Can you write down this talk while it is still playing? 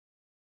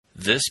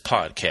This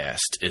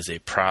podcast is a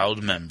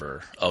proud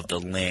member of the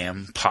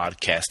Lamb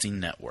Podcasting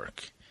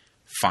Network.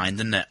 Find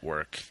the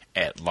network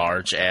at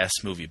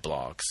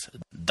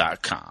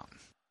largeassmovieblogs.com.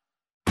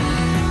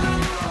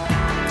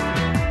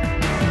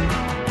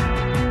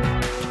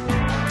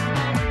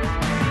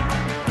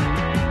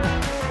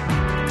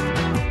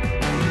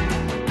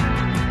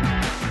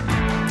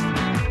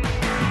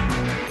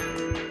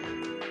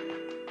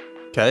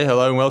 Okay,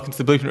 hello and welcome to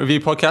the Blueprint Review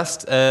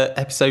Podcast,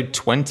 episode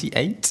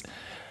 28.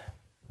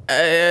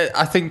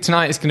 I think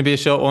tonight is going to be a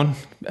short one,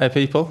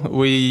 people.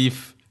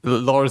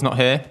 Laura's not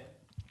here,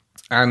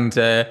 and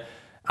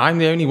I'm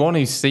the only one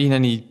who's seen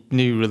any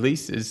new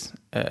releases.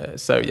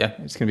 So yeah,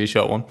 it's going to be a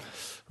short one,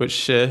 which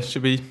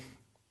should be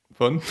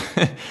fun.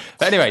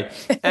 But anyway,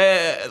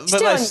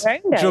 let's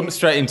jump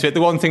straight into it.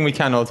 The one thing we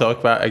can all talk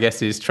about, I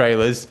guess, is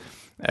trailers.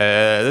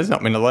 There's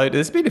not been a load.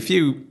 There's been a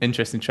few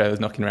interesting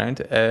trailers knocking around.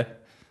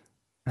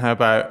 How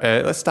about,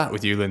 let's start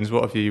with you, Linz.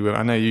 What have you,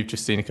 I know you've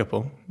just seen a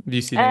couple. Have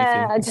you seen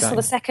anything? I just saw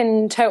the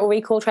second Total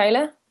Recall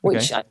trailer,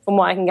 which, from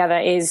what I can gather,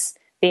 is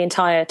the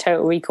entire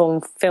Total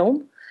Recall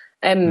film.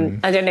 I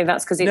don't know if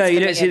that's because it's... No,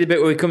 you don't see the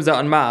bit where he comes out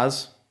on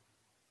Mars.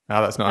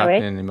 Oh, that's not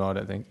happening anymore, I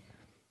don't think.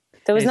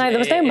 There was no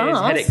Mars. His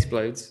head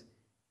explodes.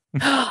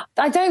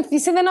 I don't... You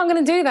see, they're not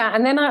going to do that.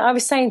 And then I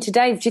was saying to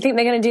Dave, do you think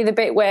they're going to do the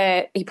bit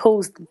where he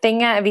pulls the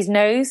thing out of his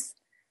nose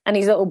and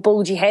his little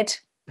bulgy head?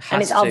 And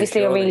it's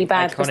obviously a really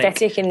bad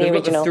prosthetic in the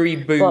original. They've got the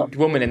three-boobed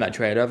woman in that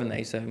trailer, haven't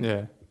they? So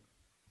yeah,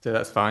 so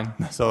that's fine.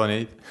 That's all I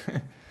need.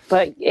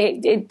 But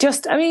it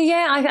just, I mean,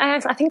 yeah,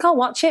 I think I'll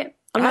watch it.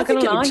 I'm not going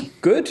to lie. Looks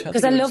good.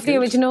 Because I love the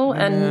original.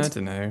 And I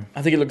don't know.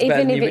 I think it looks better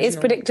than the original. Even if it is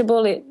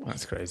predictable,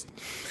 That's crazy.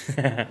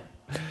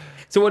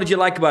 So what did you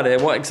like about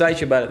it? What excites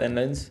you about it then,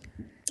 Linz?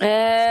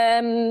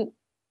 I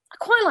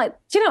quite like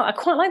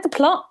the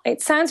plot.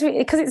 It sounds,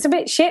 because it's a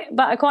bit shit,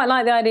 but I quite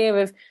like the idea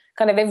of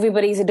kind of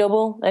everybody's a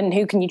double and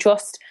who can you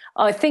trust.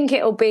 I think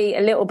it'll be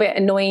a little bit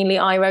annoyingly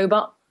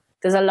iRobot.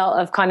 There's a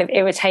lot of kind of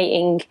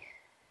irritating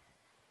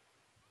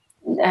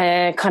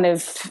kind of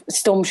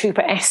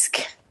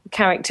Stormtrooper-esque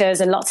characters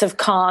and lots of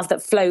cars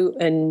that float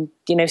and,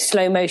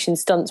 slow motion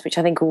stunts, which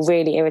I think will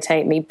really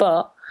irritate me.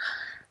 But,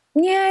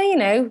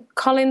 yeah,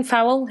 Colin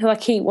Farrell, who I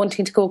keep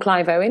wanting to call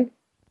Clive Owen.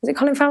 Is it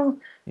Colin Farrell?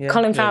 Yeah,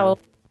 Colin Farrell.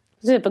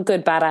 He's a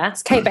good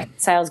badass. Kate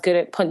Beckinsale's good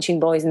at punching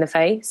boys in the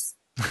face.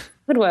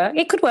 Could work.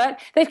 It could work.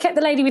 They've kept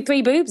the lady with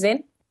 3 boobs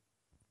in.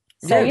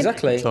 So, yeah,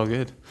 exactly. It's all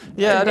good.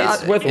 Yeah,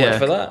 it's worth it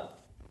for that.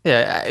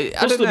 Yeah,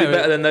 I don't know. Be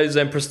better than those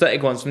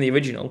prosthetic ones from the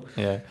original.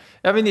 Yeah,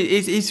 I mean,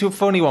 it's a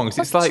funny one because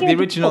it's like the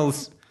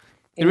originals.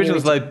 The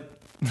originals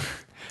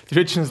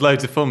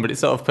loads of fun, but it's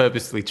sort of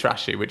purposely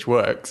trashy, which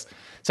works.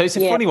 So it's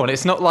a funny one.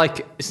 It's not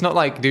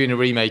like doing a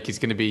remake is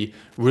going to be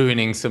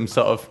ruining some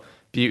sort of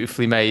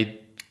beautifully made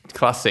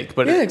classic.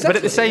 But but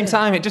at the same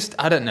time, it just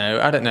I don't know.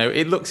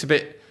 It looks a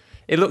bit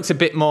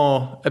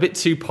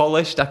too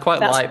polished. I quite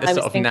like the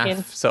sort of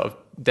naff, sort of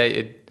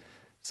dated,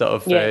 sort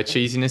of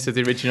cheesiness of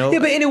the original. Yeah,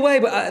 but in a way,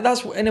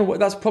 that's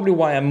probably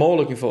why I'm more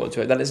looking forward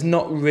to it. That it's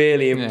not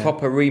really a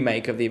proper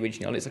remake of the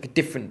original. It's like a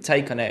different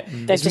take on it.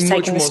 They're it's just much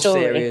taking more the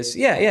story. Serious.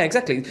 Yeah,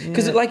 exactly.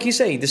 Because, like you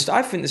say,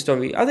 I think it's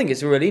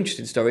a really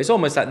interesting story. It's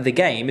almost like The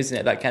Game, isn't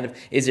it? That kind of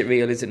is it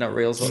real, is it not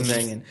real sort of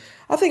thing. And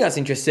I think that's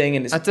interesting.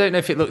 And I don't know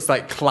if it looks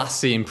like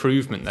classy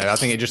improvement though. I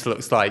think it just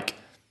looks like.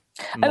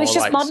 More it's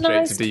just like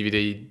modernised. Straight to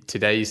DVD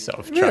today's sort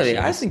of really.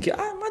 trashiness. I think I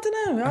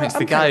don't know. It's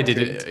the guy who did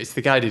it. It's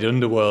the guy who did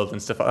Underworld and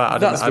stuff like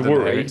that. That's the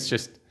worry. It's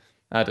just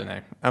I don't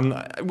know. I'm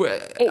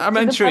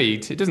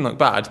intrigued. It doesn't look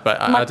bad, but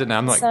I don't know.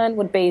 I'm like. My concern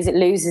would be is it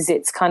loses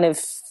its kind of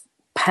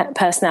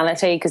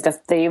personality because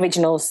the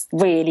original's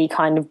really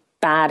kind of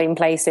bad in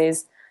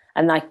places,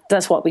 and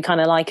that's what we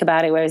kind of like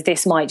about it. Whereas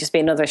this might just be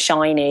another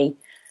shiny,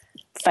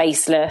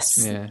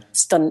 faceless,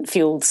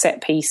 stunt-fueled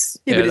set piece.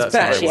 Yeah, but it's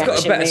better. It's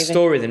got a better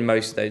story than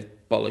most of those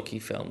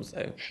bollocky films,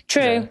 though.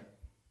 True.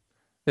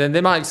 Then they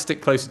might stick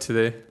closer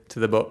to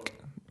the book.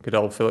 Good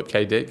old Philip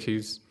K. Dick,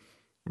 who's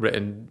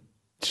written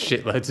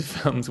shitloads of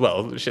films.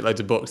 Well,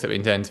 shitloads of books that have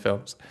been turned into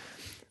films.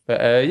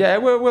 But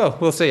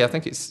we'll see. I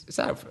think it's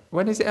out.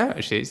 When is it out?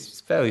 Actually, it's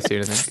fairly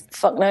soon. I think.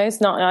 Fuck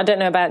knows. I don't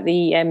know about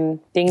the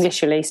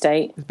English release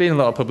date. There's been a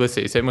lot of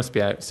publicity, so it must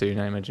be out soon,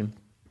 I imagine.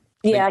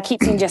 Yeah, I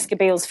keep seeing Jessica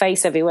Biel's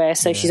face everywhere,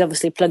 so she's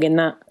obviously plugging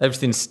that.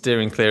 Everything's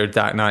steering clear of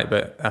Dark Knight,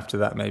 but after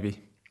that, maybe.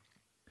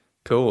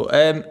 Cool.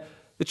 The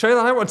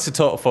trailer I wanted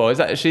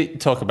to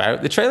talk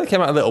about. The trailer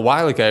came out a little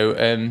while ago,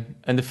 and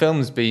the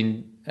film's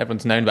been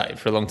everyone's known about it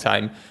for a long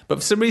time. But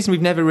for some reason, we've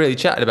never really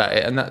chatted about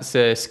it, and that's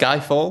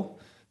Skyfall,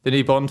 the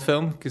new Bond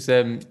film. Because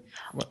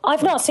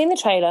I've not seen the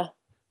trailer.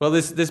 Well,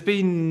 there was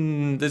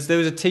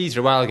a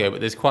teaser a while ago, but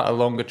there's quite a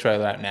longer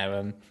trailer out now.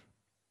 And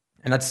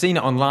I'd seen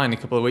it online a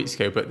couple of weeks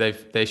ago, but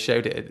they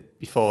showed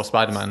it before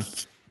Spider-Man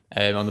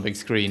on the big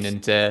screen,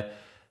 and.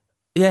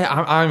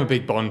 I'm a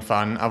big Bond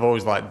fan. I've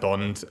always liked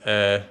Bond.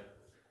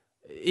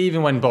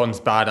 Even when Bond's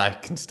bad, I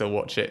can still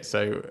watch it.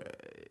 So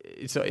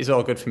it's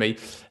all good for me.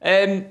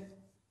 The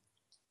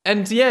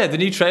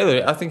new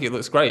trailer, I think it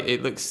looks great.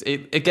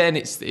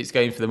 It's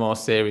going for the more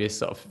serious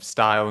sort of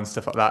style and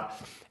stuff like that.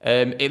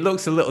 It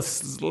looks a little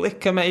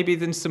slicker maybe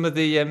than some of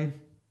the,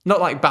 not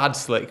like bad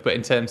slick, but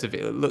in terms of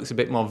it looks a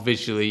bit more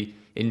visually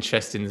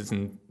interesting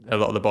than a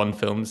lot of the Bond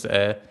films.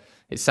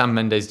 It's Sam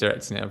Mendes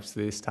directing it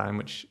obviously this time,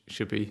 which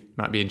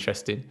might be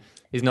interesting.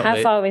 He's not.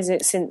 How far is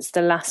it since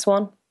the last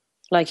one?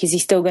 Like, is he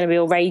still going to be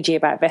all ragey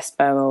about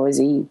Vesper, or is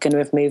he going to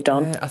have moved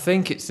on? I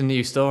think it's a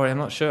new story. I'm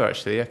not sure,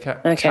 actually. I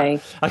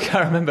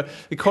can't remember.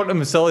 The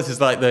Quantum of Solace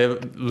is like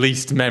the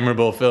least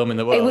memorable film in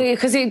the world.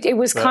 Because it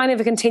was kind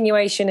of a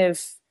continuation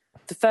of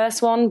the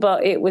first one,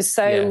 but it was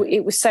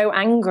so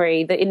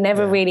angry that it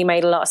never really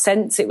made a lot of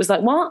sense. It was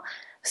like, what?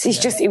 So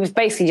it was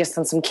basically just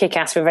on some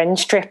kick-ass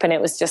revenge trip, and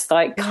it was just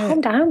like,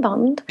 calm down,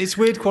 Bond. It's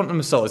weird, Quantum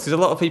of Solace, because a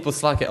lot of people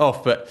slag it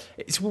off, but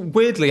it's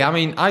weirdly, I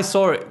mean, I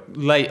saw it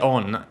late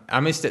on.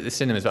 I missed it at the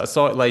cinemas, but I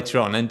saw it later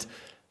on, and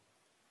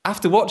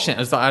after watching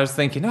it, I was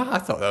thinking, I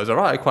thought that was all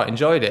right. I quite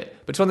enjoyed it.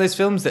 But it's one of those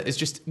films that is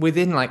just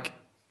within, like,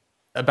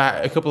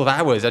 about a couple of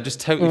hours, I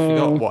just totally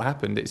forgot what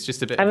happened. It's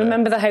just a bit. I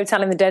remember the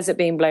hotel in the desert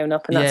being blown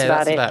up, and that's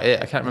about it.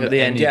 I can't remember at the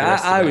end. Yeah,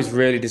 I was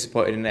really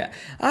disappointed in it.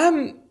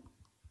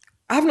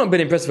 I've not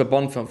been impressed with a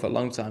Bond film for a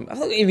long time. I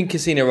thought even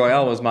Casino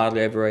Royale was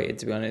mildly overrated,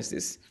 to be honest.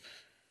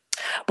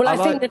 I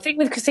think the thing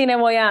with Casino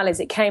Royale is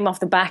it came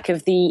off the back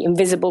of the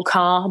Invisible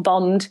Car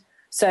Bond.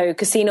 So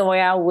Casino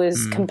Royale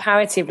was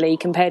comparatively,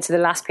 compared to the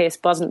last Pierce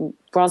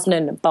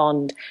Brosnan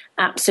Bond,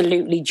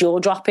 absolutely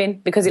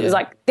jaw-dropping, because it was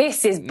like,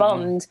 this is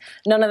Bond.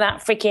 None of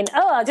that freaking,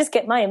 I'll just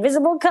get my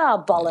invisible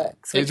car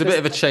bollocks. It was a bit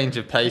of a change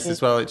of pace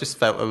as well. It just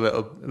felt a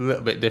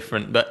little bit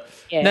different. But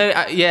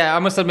I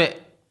must admit,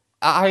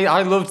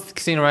 I loved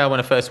Casino Royale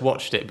when I first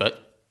watched it,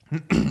 but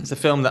it's a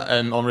film that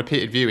on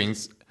repeated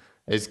viewings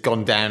has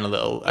gone down a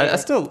little. I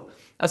still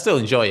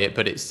enjoy it,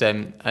 but it's I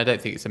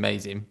don't think it's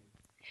amazing.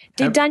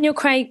 Did Daniel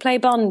Craig play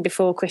Bond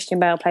before Christian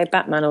Bale played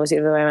Batman, or was it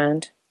the other way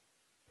around?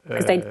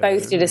 Because they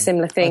both did a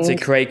similar thing. I'd say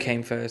Craig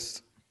came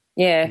first.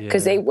 Yeah,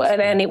 because it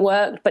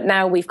worked, but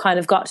now we've kind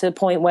of got to the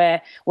point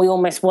where we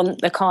almost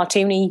want the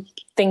cartoony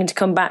thing to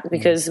come back,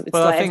 because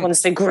everyone's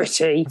so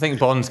gritty. I think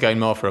Bond's going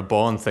more for a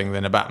Bourne thing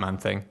than a Batman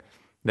thing.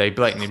 They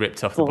blatantly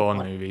ripped off the Bourne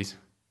movies.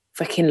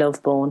 Freaking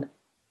love Bourne.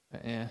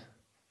 Yeah.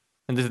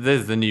 And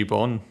there's the new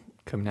Bourne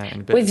coming out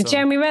in a bit. With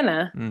Jeremy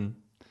Renner?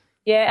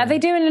 Yeah, are they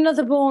doing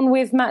another Bourne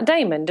with Matt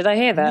Damon? Did I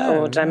hear that,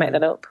 or did I make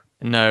that up?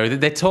 No,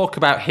 they talk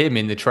about him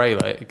in the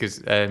trailer, because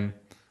the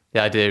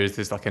idea is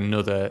there's like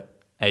another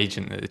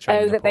agent that they trained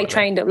up. Oh, that they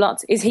trained up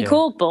lots. Is he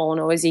called Bourne,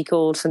 or is he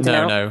called something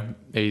else? No,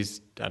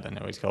 I don't know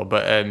what he's called,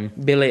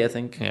 but... Billy, I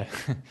think. Yeah.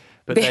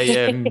 But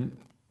they...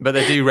 But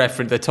they do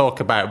they talk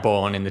about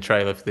Bourne in the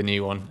trailer for the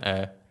new one.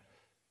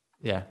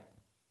 Yeah.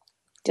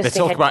 They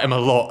talk about him a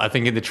lot. I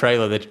think in the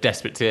trailer they're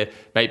desperate to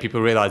make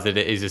people realise that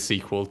it is a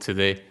sequel to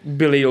the...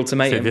 Billy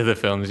Ultimatum. To the other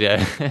films,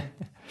 yeah.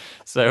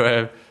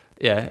 So,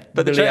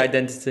 But Billy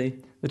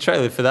Identity. The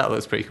trailer for that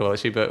looks pretty cool,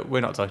 actually, but we're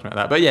not talking about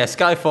that. But yeah,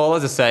 Skyfall,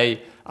 as I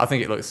say, I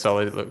think it looks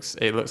solid.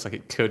 It looks like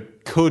it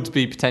could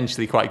be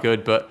potentially quite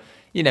good, but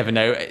you never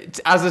know.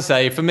 As I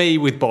say, for me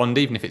with Bond,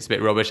 even if it's a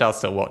bit rubbish, I'll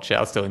still watch it.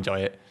 I'll still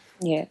enjoy it.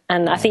 Yeah,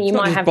 and I think you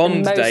might have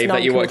Bond the most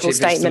non-political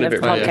statement of the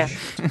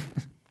podcast.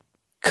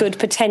 Could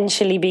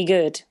potentially be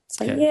good.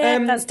 So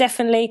that's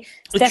definitely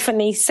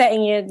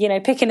setting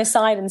you, picking a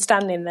side and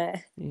standing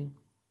there.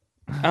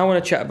 I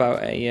want to chat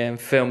about a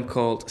film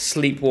called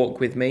Sleepwalk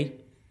With Me.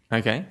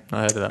 Okay,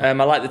 I heard of that. I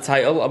like the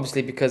title,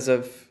 obviously, because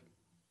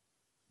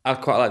I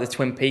quite like the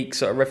Twin Peaks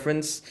sort of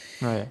reference.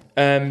 Oh,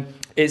 yeah.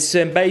 It's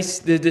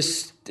based.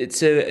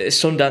 It's a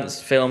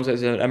Sundance film, so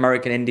it's an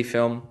American indie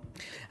film.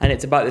 And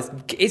it's about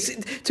this.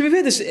 To be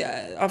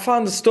fair, I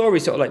found the story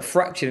sort of like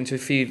fractured into a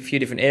few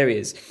different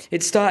areas.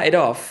 It started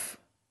off,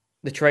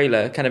 the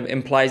trailer kind of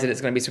implies that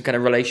it's going to be some kind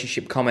of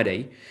relationship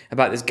comedy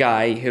about this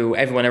guy who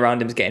everyone around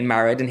him is getting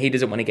married and he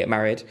doesn't want to get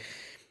married.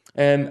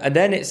 And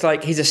then it's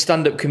like he's a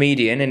stand-up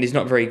comedian and he's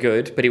not very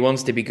good, but he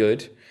wants to be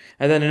good.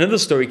 And then another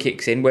story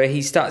kicks in where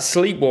he starts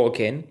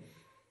sleepwalking,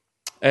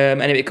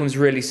 and it becomes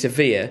really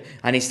severe,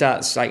 and he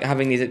starts like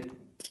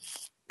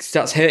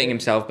starts hurting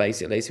himself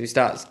basically. So he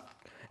starts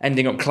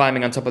ending up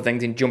climbing on top of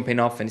things and jumping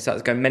off, and he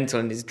starts going mental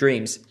in his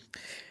dreams.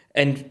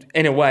 And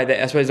in a way,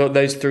 that I suppose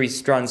those three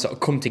strands sort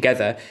of come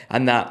together,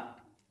 and that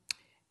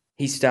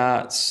he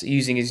starts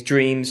using his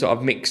dreams sort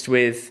of mixed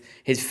with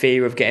his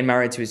fear of getting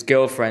married to his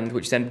girlfriend,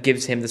 which then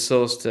gives him the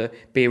source to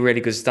be a really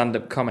good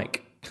stand-up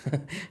comic.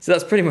 So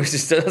that's pretty much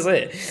that's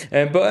it.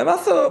 But I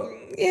thought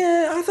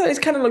it's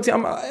kind of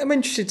I'm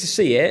interested to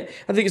see it.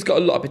 I think it's got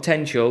a lot of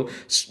potential.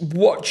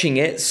 Watching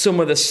it, some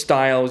of the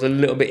style was a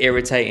little bit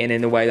irritating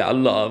in the way that a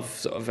lot of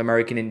sort of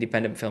American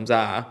independent films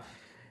are,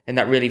 in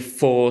that really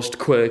forced,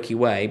 quirky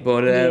way.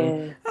 But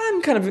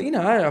I'm kind of,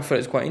 I thought it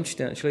was quite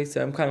interesting actually.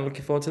 So I'm kind of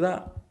looking forward to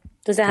that.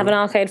 Does it have an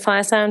Arcade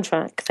Fire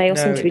soundtrack? They all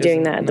seem to be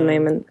doing that at the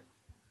moment.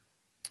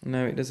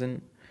 No, it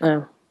doesn't.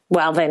 Oh,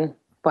 well then.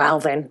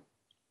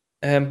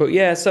 But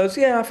yeah, so I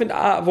think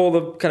out of all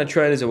the kind of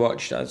trailers I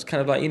watched, I was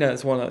kind of like,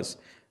 it's one that's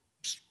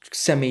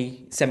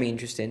semi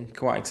interesting,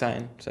 quite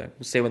exciting. So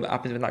we'll see what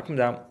happens when that comes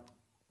out.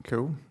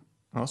 Cool,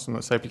 awesome.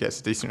 Let's hope it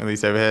gets a decent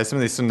release over here. Some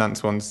of these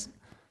Sundance ones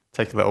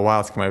take a little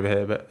while to come over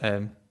here, but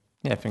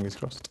Yeah, fingers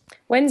crossed.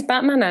 When's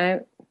Batman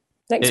out?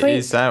 Next It week?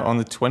 is out on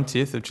the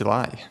 20th of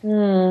July.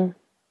 So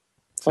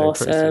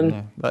pretty Awesome. soon,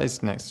 yeah. That is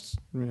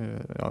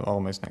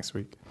almost next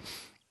week.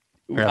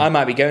 Yeah. I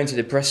might be going to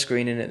the press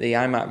screening at the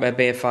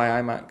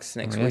BFI IMAX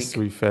next Yes,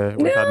 week. we've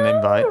had an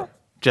invite.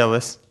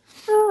 Jealous.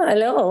 Oh,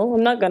 hello.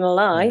 I'm not going to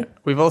lie.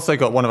 We've also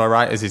got one of our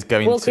writers is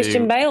going Will to...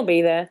 Christian Bale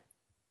be there?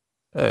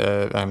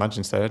 I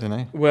imagine so, I don't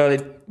know. Well,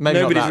 Maybe not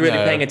nobody's that, really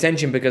no. paying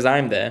attention because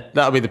I'm there.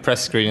 That'll be the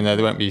press screening there.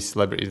 There won't be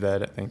celebrities there, I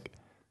don't think.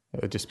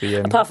 It'll just be...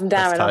 Apart from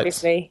press Darren, types.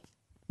 obviously.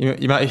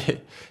 You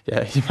might,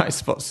 yeah, you might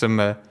spot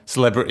some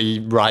celebrity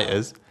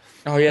writers.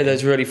 Oh yeah,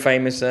 those really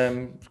famous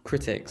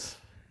critics.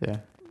 Yeah.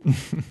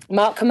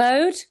 Mark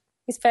Commode.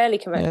 He's fairly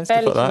Yeah, fairly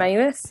stuff like that.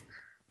 Camamus.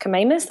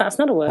 Camamus? That's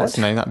not a word. What's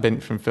the name? That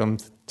bint from film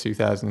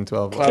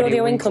 2012. Claudia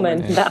Claudia Winkleman,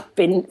 Winkleman. That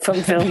bin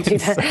from film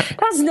 2000.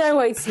 That's no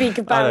way to speak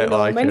about don't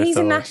like Norman. it He's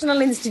at a all.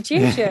 national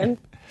institution.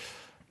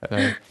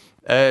 But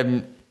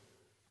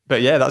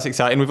yeah, that's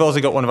exciting. We've also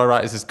got one of our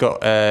writers has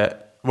got,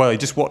 he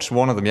just watched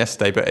one of them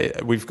yesterday,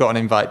 but we've got an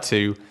invite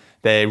to,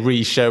 they're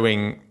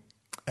re-showing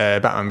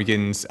Batman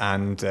Begins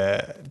and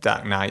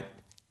Dark Knight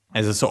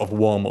as a sort of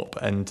warm-up.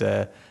 And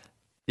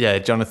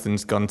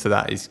Jonathan's gone to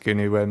that. He's going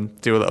to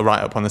do a little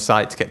write-up on the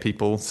site to get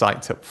people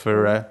psyched up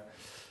for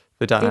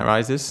Dark Knight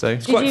Rises. So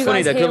It's quite you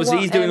funny guys though, because hear obviously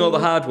what, he's doing all the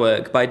hard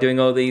work by doing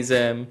all these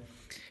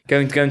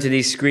going to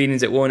these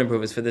screenings at Warner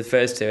Brothers for the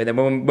first two, and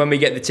then when we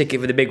get the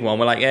ticket for the big one,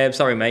 we're like, yeah,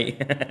 sorry, mate.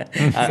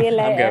 See you I'm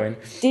later. going.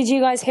 Did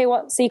you guys hear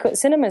what Secret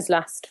Cinema's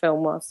last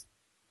film was?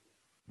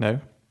 no.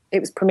 It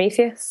was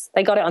Prometheus.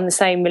 They got it on the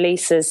same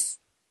release as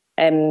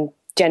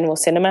General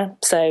Cinema.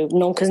 So,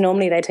 because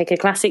normally they take a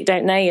classic,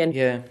 don't they, and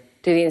Yeah.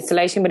 do the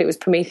installation, but it was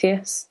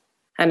Prometheus.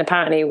 And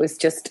apparently it was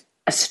just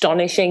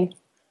astonishing.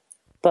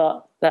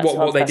 But that's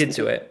What they did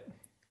to it?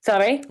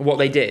 Sorry? What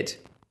they did?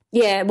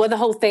 Yeah, well, the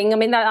whole thing. I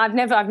mean, I've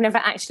never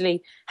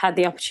actually had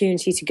the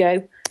opportunity to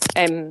go,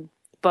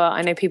 but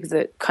I know people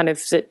that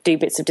that do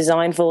bits of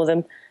design for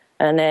them,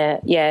 and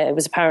it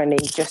was apparently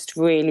just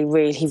really,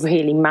 really,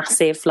 really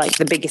massive, like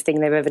the biggest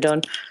thing they've ever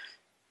done.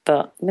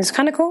 But it was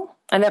kind of cool,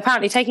 and they're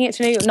apparently taking it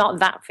to New York. Not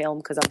that film,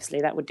 because obviously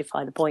that would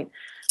defy the point.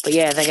 But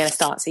yeah, they're going to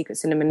start Secret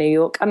Cinema New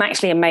York. I'm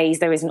actually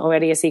amazed there isn't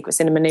already a Secret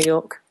Cinema New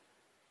York.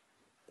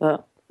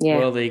 But yeah.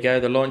 Well, there you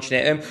go. They're launching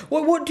it.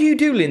 What do you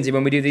do, Lindsay,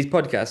 when we do these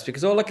podcasts?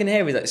 Because all I can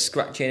hear is like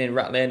scratching and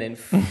rattling and.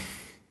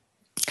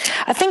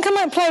 I think I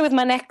might play with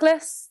my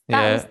necklace.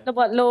 Yeah. That was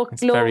what Laura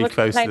very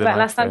close to played the about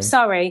last time. microphone.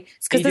 Sorry.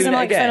 It's because Are you there's a doing it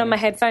microphone again? on my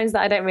headphones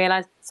that I don't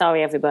realise.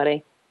 Sorry,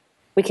 everybody.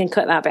 We can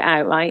cut that bit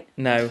out, right?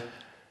 No.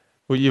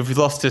 Well, you've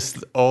lost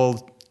us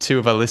all two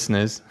of our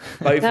listeners.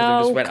 Both of them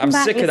No, just went. come I'm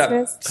back, sick of that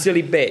listeners."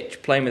 silly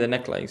bitch playing with a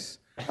necklace.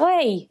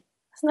 Hey.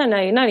 No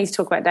need to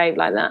talk about Dave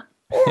like that.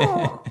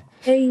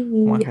 Hey.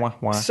 Wah, wah,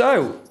 wah.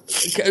 So,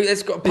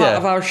 it's got part Yeah.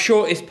 of our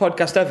shortest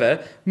podcast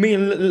ever. Me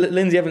and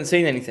Lindsay haven't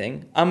seen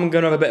anything. I'm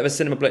going to have a bit of a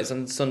cinema blitz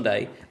on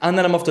Sunday, and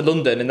then I'm off to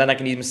London, and then I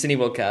can use my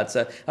Cineworld card.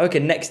 So I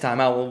reckon next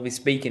time I will be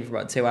speaking for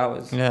about 2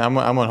 hours. Yeah, I'm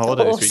on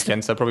holiday Awesome. this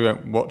weekend, so I probably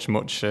won't watch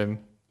much the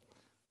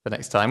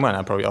next time. Well,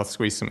 I'll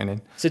squeeze something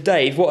in. So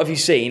Dave, what have you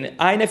seen?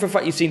 I know for a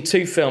fact you've seen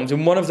 2 films,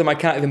 and one of them I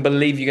can't even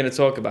believe you're going to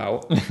talk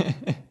about.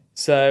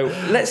 So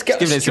let's get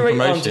giving it some straight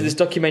on to promotion. this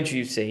documentary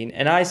you've seen,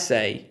 and I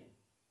say,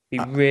 be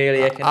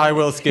really. I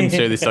will skim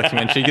through this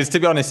documentary because, to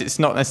be honest, it's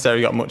not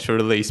necessarily got much of a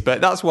release, but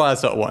that's why I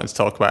sort of wanted to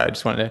talk about it. I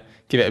just wanted to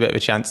give it a bit of a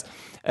chance.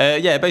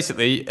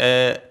 Basically,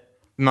 I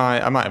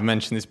might have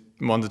mentioned this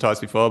once or twice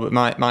before, but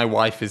my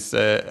wife is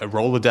a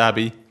roller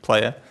derby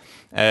player.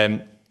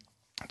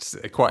 It's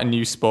quite a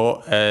new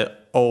sport,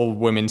 all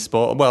women's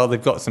sport. Well,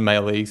 they've got some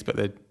male leagues, but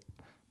they're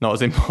not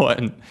as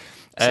important.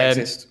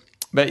 Sexist.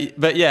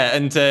 But yeah,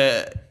 and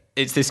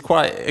it's this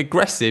quite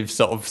aggressive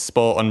sort of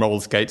sport on roller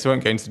skates. So I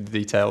won't go into the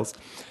details.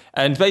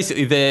 And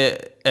basically,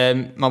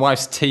 my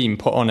wife's team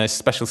put on a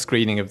special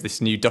screening of this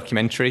new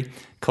documentary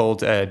called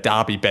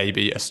Derby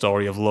Baby, A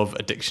Story of Love,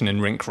 Addiction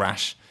and Rink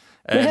Rash.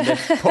 They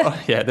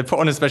put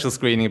on a special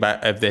screening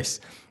of this.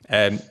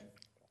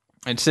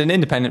 It's an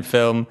independent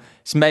film.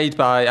 It's made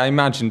by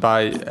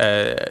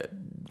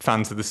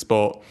fans of the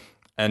sport.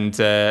 And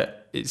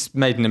it's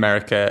made in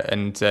America.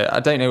 And I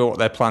don't know what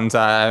their plans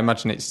are. I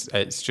imagine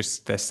it's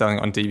just they're selling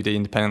it on DVD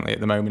independently at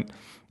the moment.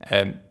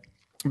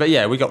 But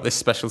yeah, we got this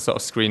special sort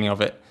of screening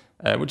of it,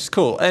 which is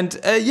cool. And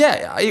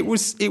it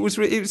was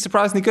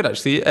surprisingly good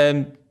actually.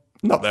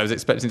 Not that I was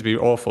expecting it to be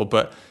awful,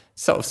 but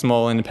sort of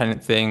small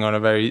independent thing on a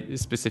very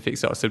specific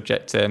sort of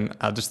subject.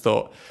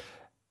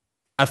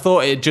 I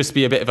thought it'd just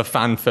be a bit of a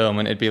fan film,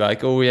 and it'd be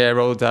like, oh yeah,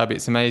 roller derby,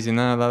 it's amazing,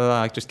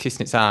 just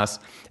kissing its ass.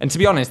 And to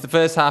be honest, the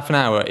first half an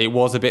hour, it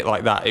was a bit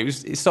like that.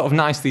 It's sort of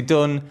nicely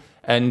done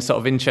and sort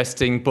of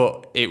interesting,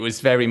 but it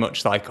was very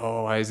much like,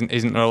 oh,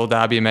 isn't roller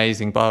derby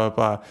amazing, blah,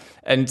 blah, blah.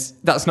 And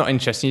that's not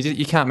interesting.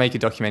 You can't make a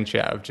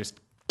documentary out of just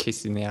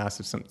kissing the ass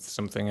of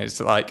something. It's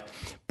like,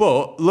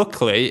 but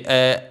luckily,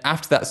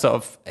 after that sort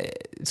of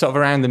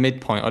around the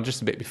midpoint or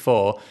just a bit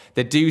before,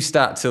 they do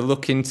start to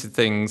look into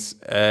things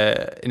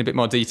in a bit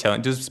more detail.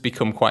 It does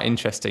become quite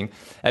interesting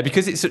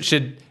because it's such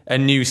a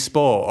new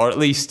sport, or at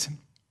least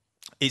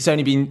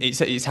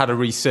it's had a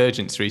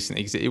resurgence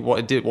recently because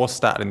it was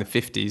started in the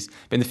 50s,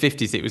 but in the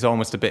 50s it was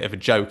almost a bit of a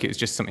joke. It was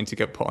just something to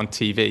get put on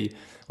TV,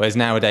 whereas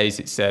nowadays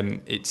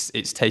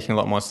it's taken a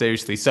lot more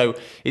seriously. So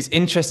it's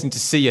interesting to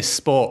see a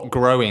sport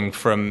growing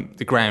from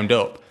the ground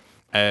up,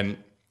 and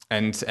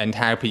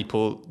how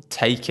people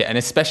take it, and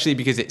especially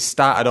because it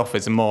started off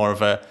as more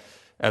of a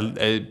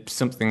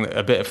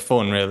bit of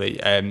fun, really,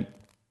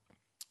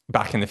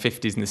 back in the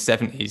 50s and the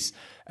 70s.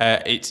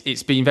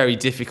 It's been very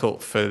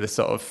difficult for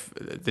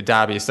the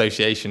Derby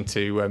Association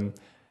to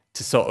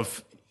sort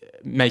of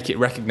make it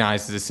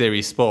recognised as a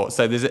serious sport.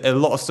 So there's a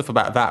lot of stuff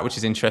about that which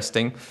is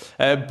interesting,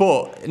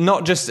 but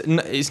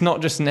it's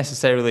not just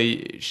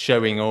necessarily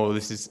showing,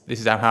 this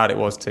is how hard it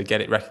was to get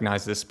it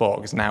recognised as a sport,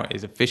 because now it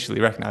is officially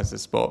recognised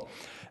as a sport.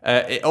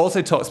 It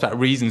also talks about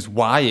reasons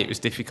why it was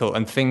difficult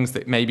and things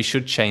that maybe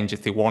should change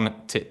if they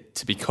want it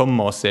to become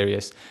more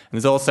serious. And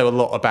there's also a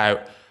lot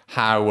about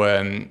how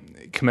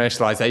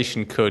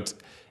commercialization could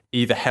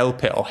either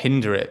help it or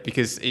hinder it,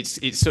 because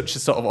it's such a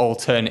sort of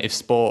alternative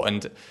sport,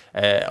 and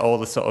all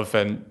the sort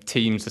of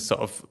teams are sort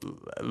of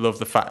love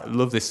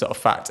this sort of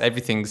fact.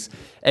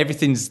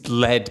 Everything's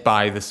led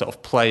by the sort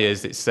of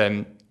players. It's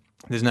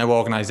there's no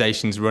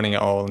organisations running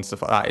it all and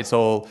stuff like that. It's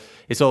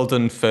all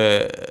done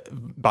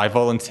by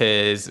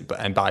volunteers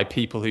and by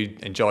people who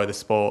enjoy the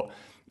sport,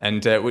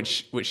 and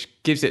which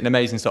gives it an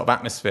amazing sort of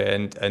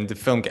atmosphere. And the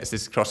film gets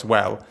this across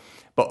well.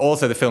 But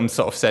also the film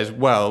sort of says,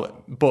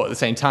 well, but at the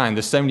same time,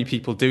 there's so many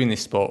people doing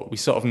this sport, we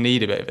sort of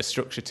need a bit of a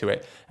structure to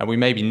it, and we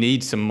maybe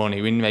need some money,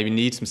 we maybe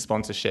need some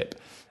sponsorship.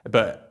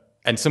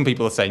 And some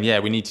people are saying, yeah,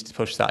 we need to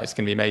push that, it's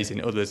going to be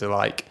amazing. Others are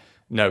like,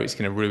 no, it's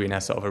going to ruin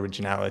our sort of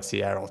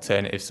originality, our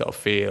alternative sort of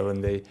feel,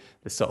 and the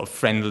sort of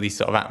friendly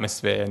sort of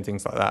atmosphere and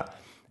things like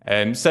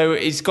that. So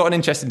it's got an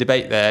interesting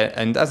debate there.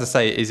 And as I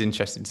say, it is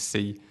interesting to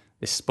see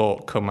this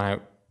sport come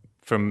out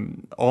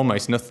from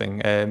almost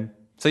nothing.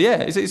 So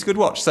yeah, it's a good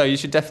watch. So you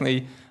should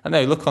definitely, I don't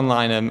know, look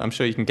online. I'm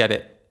sure you can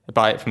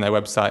buy it from their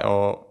website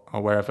or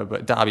wherever.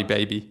 But Derby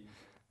Baby,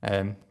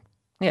 yeah,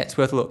 it's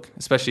worth a look,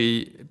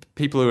 especially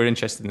people who are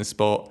interested in the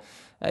sport.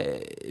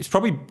 It's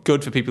probably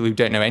good for people who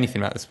don't know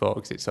anything about the sport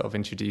because it sort of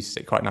introduces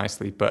it quite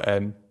nicely. But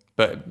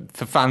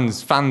for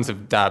fans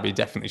of Derby,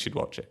 definitely should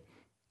watch it.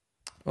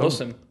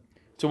 Awesome.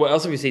 So what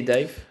else have you seen,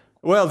 Dave?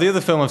 Well, the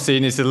other film I've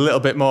seen is a little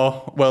bit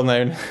more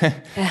well-known,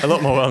 a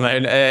lot more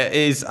well-known,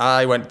 is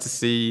I went to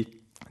see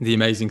The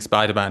Amazing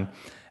Spider-Man.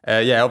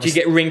 Yeah,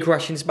 obviously. Did you get ring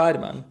crashing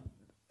Spider-Man?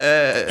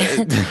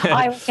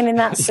 I reckon in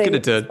that suit, could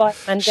have done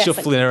Spider-Man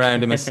shuffling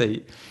around in my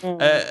seat.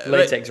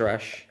 Latex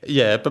rash.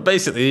 Yeah, but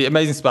basically,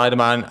 Amazing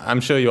Spider-Man, I'm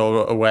sure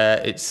you're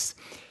aware, it's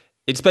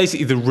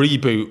basically the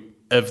reboot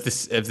of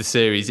the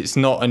series. It's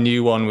not a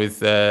new one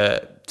with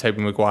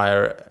Tobey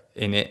Maguire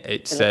in it.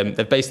 It's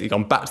they've basically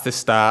gone back to the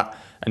start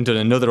and done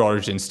another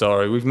origin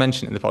story. We've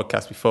mentioned it in the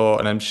podcast before,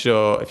 and I'm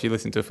sure if you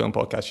listen to a film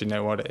podcast, you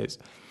know what it is.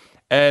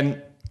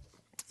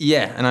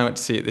 Yeah, and I went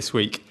to see it this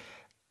week.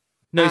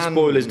 No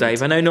spoilers,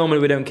 Dave. I know normally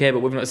we don't care, but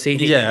we've not seen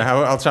it. Yeah,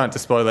 I'll try not to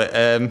spoil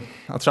it.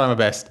 I'll try my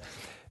best.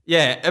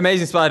 Yeah,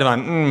 Amazing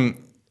Spider-Man.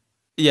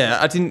 Yeah,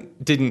 I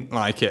didn't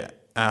like it.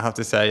 I have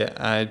to say,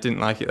 I didn't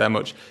like it that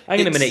much.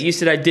 Hang on a minute. You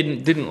said I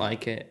didn't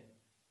like it.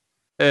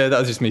 That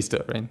was just me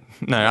stuttering.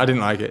 No, I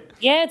didn't like it.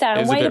 Yeah,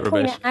 Darren, why are you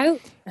pointing it out?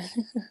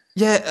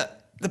 Yeah,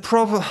 the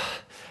problem.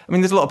 I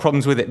mean, there's a lot of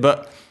problems with it,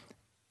 but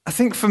I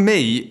think for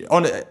me,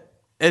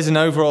 as an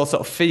overall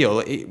sort of feel,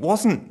 it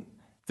wasn't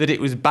that it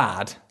was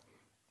bad.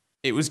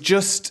 It was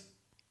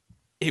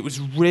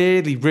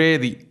really,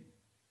 really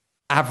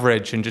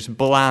average and just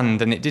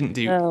bland, and it didn't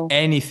do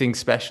anything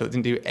special. It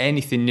didn't do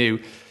anything new.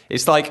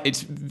 It's like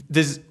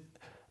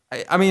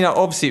I mean,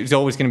 obviously, it was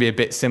always going to be a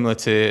bit similar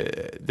to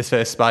the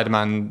first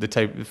Spider-Man,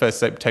 the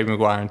first Tobey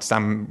Maguire and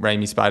Sam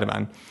Raimi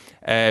Spider-Man,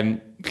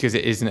 because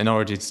it isn't an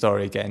origin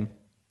story again.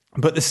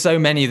 But there's so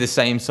many of the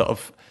same sort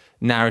of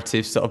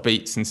narrative sort of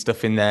beats and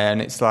stuff in there,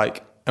 and it's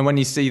like, and when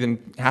you see them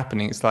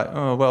happening, it's like,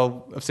 oh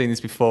well, I've seen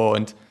this before,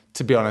 and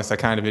to be honest, I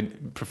kind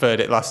of preferred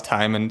it last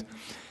time, and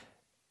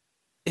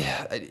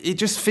yeah, it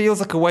just feels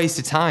like a waste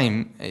of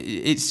time.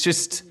 It's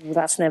just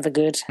that's never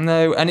good.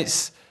 No, and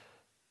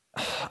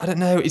I don't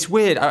know. It's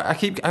weird.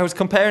 I was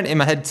comparing it in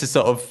my head to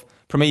sort of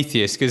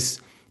Prometheus,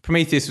 because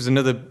Prometheus was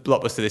another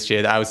blockbuster this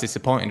year that I was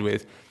disappointed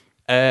with.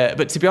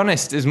 But to be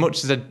honest, as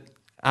much as I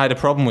had a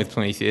problem with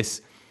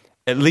Prometheus,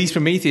 at least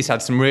Prometheus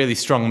had some really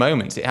strong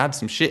moments. It had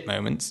some shit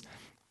moments,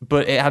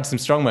 but it had some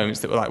strong moments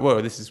that were like,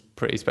 whoa, this is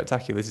pretty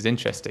spectacular. This is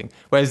interesting.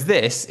 Whereas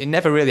this, it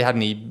never really had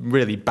any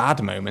really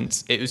bad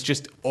moments. It was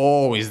just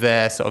always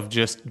there, sort of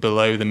just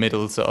below the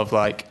middle, sort of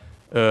like,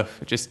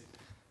 just,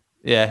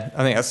 yeah,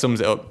 I think that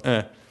sums it up.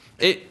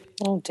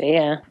 Oh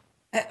dear.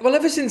 Well,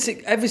 ever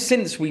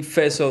since we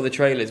first saw the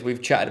trailers,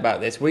 we've chatted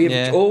about this.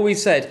 We've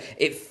always said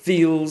it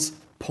feels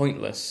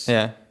pointless.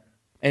 Yeah.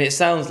 And it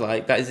sounds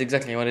like that is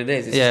exactly what it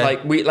is. It's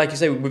just like you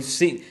say, we've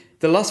seen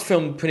the last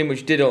film pretty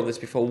much did all this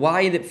before.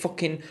 Why is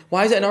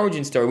it an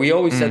origin story? We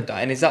always said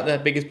that, and is that the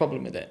biggest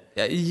problem with it?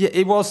 Yeah,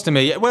 it was to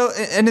me. Well,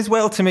 and as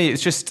well to me,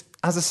 it's just,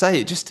 as I say,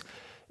 it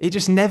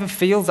just never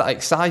feels that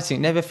exciting.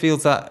 It never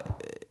feels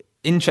that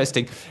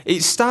interesting.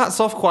 It starts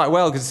off quite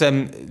well because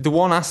the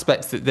one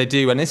aspect that they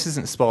do, and this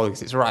isn't a spoiler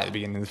because it's right at the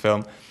beginning of the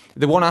film,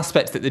 the one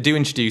aspect that they do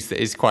introduce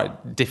that is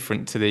quite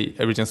different to the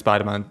original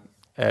Spider-Man,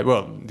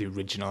 the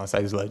original, I say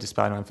there's loads of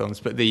Spider-Man films,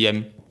 but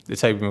the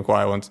Tobey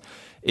Maguire ones,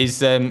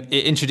 is it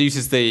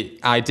introduces the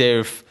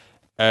idea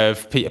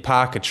of Peter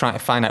Parker trying to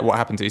find out what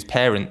happened to his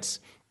parents,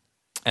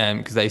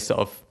 because they sort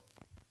of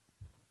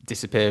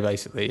disappear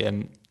basically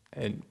and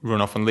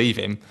run off and leave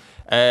him.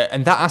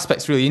 And that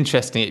aspect's really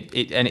interesting.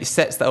 It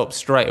sets that up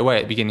straight away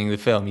at the beginning of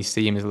the film. You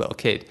see him as a little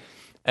kid.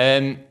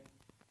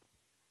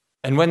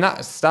 And when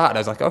that started, I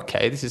was like,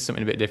 okay, this is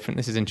something a bit different.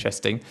 This is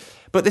interesting.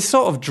 But they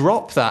sort of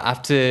drop that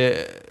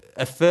after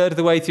a third of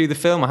the way through the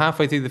film or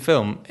halfway through the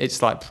film.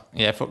 It's like,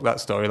 yeah, fuck that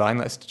storyline.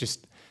 Let's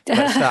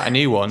start a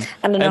new one.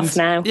 And enough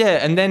now.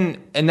 Yeah, and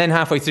then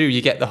halfway through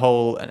you get the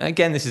whole. And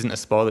again, this isn't a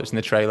spoiler. It's in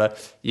the trailer.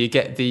 You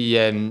get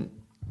the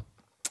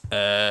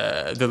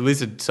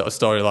lizard sort of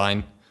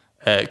storyline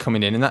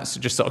coming in, and that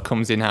just sort of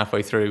comes in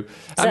halfway through.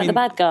 Is that the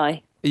bad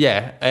guy?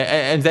 Yeah,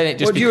 and then it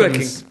just What do you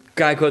becomes... reckon?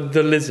 Guy called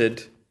the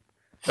Lizard.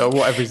 Or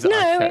whatever is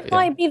No, it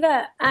might be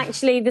that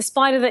actually the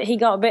spider that he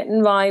got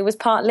bitten by was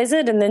part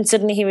lizard, and then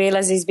suddenly he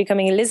realises he's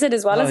becoming a lizard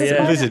as well as a yeah.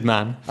 spider. Lizard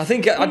Man. I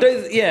think I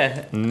don't.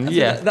 Yeah,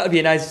 yeah. that would be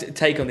a nice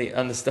take on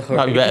the story.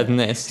 Might be better than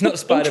this. It's not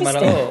Spider-Man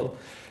at Interesting. all.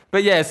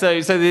 But yeah,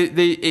 so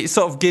the it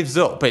sort of gives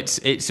up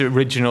its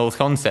original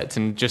concept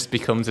and just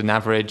becomes an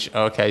average.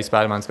 Okay,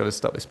 Spider-Man's got to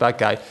stop this bad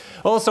guy.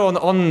 Also,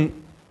 on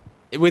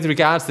with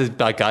regards to the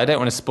bad guy, I don't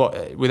want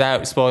to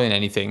without spoiling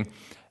anything.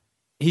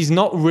 He's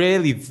not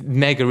really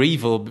mega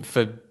evil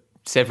for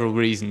several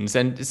reasons,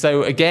 and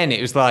so again,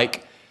 it was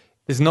like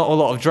there's not a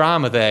lot of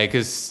drama there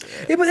because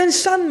Yeah, but then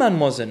Sandman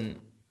wasn't.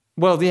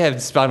 well, yeah,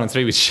 Spider-Man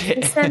 3 was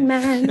shit.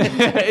 Sandman,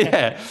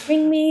 yeah,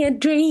 bring me a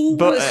dream.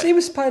 but He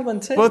was Spider-Man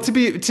 2. well, to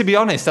be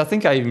honest, I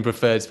think I even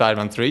preferred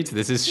Spider-Man 3 to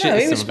this. As shit no,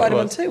 as he was some of it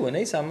Spider-Man was. 2, wasn't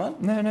he, Sandman?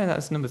 No,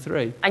 that's number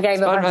 3. I gave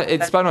up.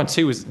 Spider-Man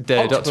 2 was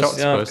Dr. Octopus.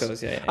 Yeah, of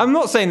course, yeah. I'm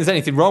not saying there's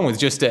anything wrong with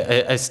just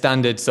a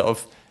standard sort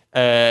of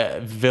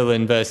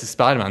villain versus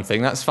Spider-Man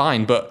thing. That's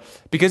fine, but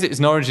because it's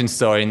an origin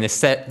story and they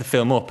set the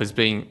film up as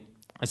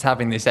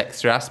having this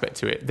extra aspect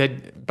to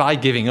it, by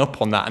giving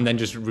up on that and then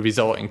just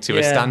resorting to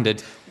a Yeah.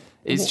 standard,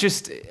 it's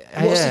just.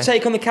 What's the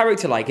take on the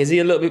character like? Is he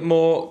a little bit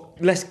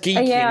less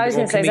geeky? Yeah, I was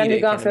going to say, is Andrew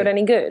Garfield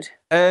any good?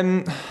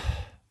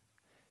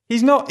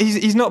 He's not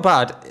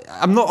bad.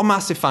 I'm not a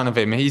massive fan of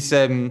him. He's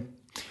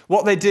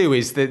what they do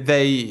is that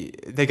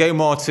they go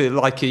more to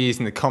like he is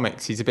in the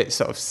comics. He's a bit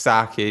sort of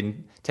sarky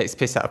and takes the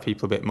piss out of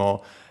people a bit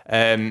more.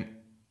 When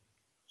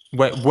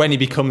he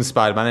becomes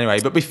Spider-Man anyway.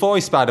 But before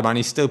he's Spider-Man,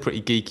 he's still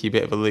pretty geeky, a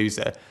bit of a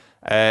loser.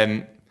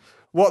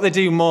 What they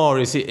do more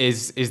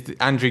is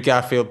Andrew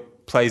Garfield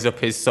plays up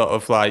his sort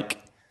of like,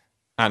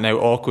 I don't know,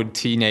 awkward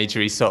teenager.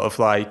 He's sort of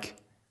like,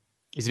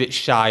 he's a bit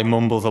shy,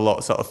 mumbles a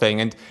lot sort of thing.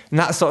 And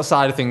that sort of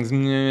side of things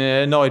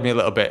annoyed me a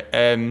little bit.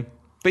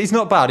 But he's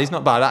not bad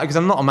because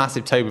I'm not a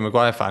massive Tobey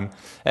Maguire fan.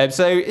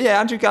 So yeah,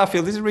 Andrew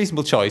Garfield is a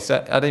reasonable choice.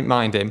 I didn't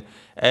mind him.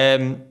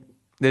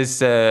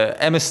 There's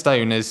Emma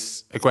Stone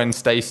as Gwen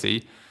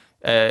Stacy.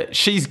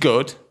 She's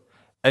good,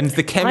 and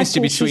the chemistry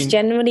I think between she's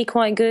generally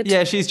quite good.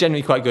 yeah, she's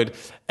generally quite good,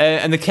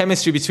 and the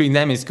chemistry between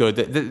them is good.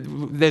 There's a lot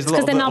Because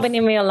of they're little- not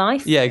in real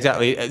life. yeah,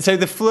 exactly. So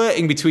the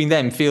flirting between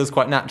them feels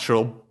quite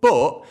natural,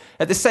 but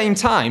at the same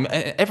time,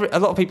 a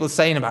lot of people are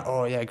saying about,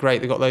 oh yeah,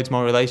 great, they've got loads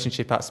more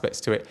relationship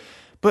aspects to it.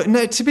 But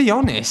no, to be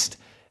honest,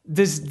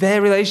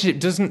 their relationship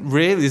doesn't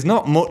really. There's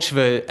not much of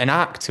an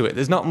arc to it.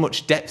 There's not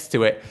much depth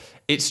to it.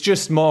 It's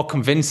just more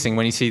convincing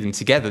when you see them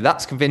together.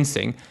 That's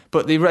convincing,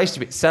 but the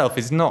relationship itself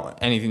is not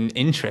anything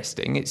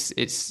interesting. It's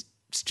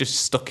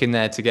just stuck in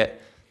there to get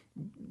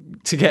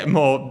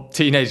more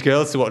teenage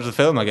girls to watch the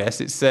film. I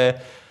guess it's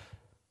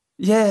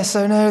yeah.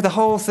 So no, the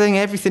whole thing,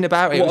 everything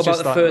about it. What was about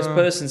just the like, first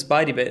person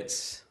Spidey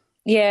bits?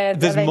 Yeah,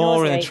 There's they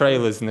more in the nauseate.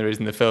 trailers than there is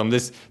in the film.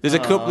 There's a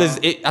couple.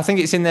 I think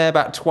it's in there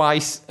about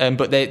twice,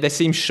 but they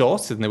seem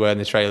shorter than they were in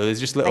the trailer.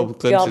 There's just little Thank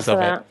glimpses God of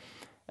for it. that.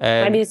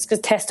 Maybe it's because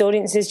test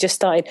audiences just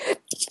started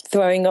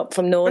throwing up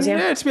from nausea.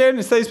 Yeah, to be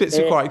honest, those bits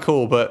are quite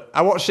cool. But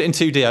I watched it in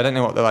 2D. I don't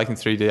know what they're like in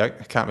 3D. I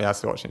can't be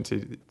asked to watch it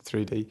in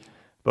 3D.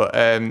 But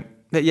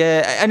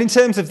yeah, and in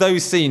terms of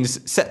those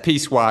scenes, set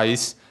piece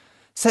wise,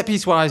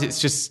 it's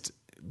just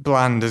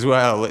bland as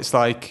well. It's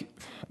like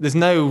there's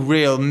no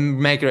real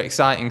mega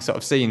exciting sort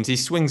of scenes. He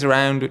swings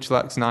around, which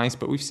looks nice,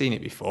 but we've seen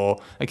it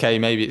before. Okay,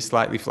 maybe it's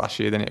slightly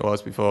flashier than it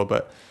was before,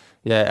 but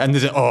yeah. And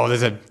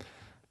there's a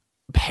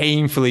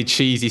painfully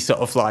cheesy sort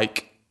of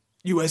like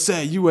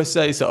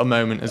USA sort of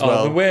moment as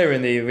well. They were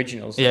in the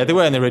originals. Yeah, they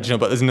were in the original,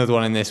 but there's another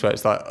one in this where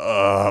it's like,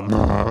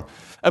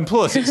 and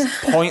plus it's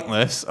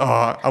pointless. Oh,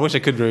 I wish I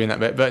could ruin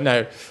that bit, but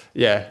no,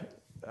 yeah,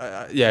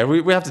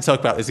 we have to talk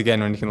about this again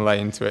when you can lay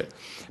into it.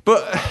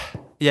 But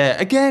yeah,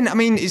 again, I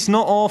mean, it's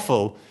not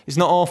awful,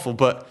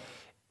 but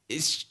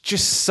it's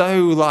just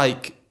so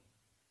like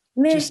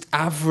Meh. just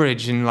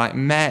average and like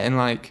meh and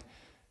like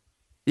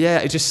yeah,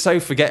 it's just so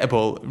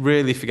forgettable,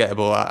 really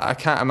forgettable. I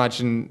can't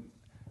imagine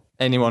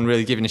anyone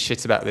really giving a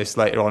shit about this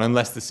later on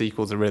unless the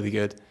sequels are really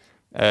good.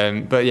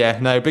 But yeah,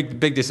 no,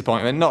 big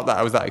disappointment. Not that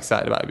I was that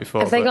excited about it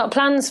before. Have they but- got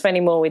plans for any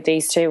more with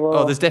these two? Or?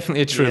 Oh, there's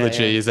definitely a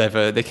trilogy Yeah. as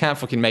ever. They can't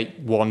fucking make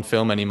one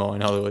film anymore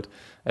in Hollywood.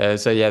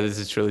 So yeah, there's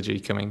a trilogy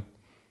coming.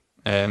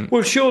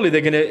 Well, surely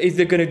they're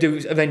gonna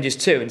do Avengers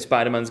 2 and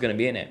Spider-Man's gonna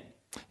be in it.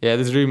 Yeah,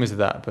 there's rumours of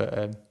that, but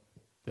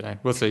don't know.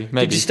 We'll see.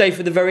 Maybe. Did you stay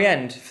for the very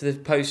end for the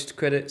post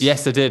credits?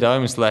 Yes, I did. I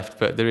almost left,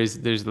 but there's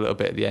a little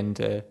bit at the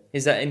end.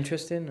 Is that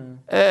interesting? Or?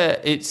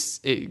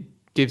 It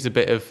gives a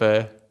bit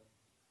of.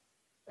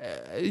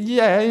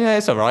 Yeah,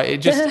 it's all right.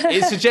 It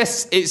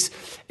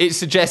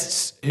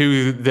suggests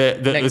who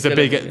there's a villain.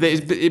 bigger.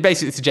 It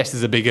basically suggests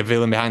there's a bigger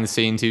villain behind the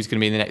scenes who's going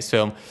to be in the next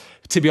film.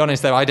 To be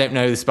honest, though, I don't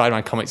know the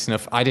Spider-Man comics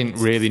enough. I didn't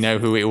really know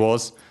who it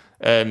was.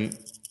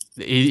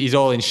 He's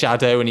all in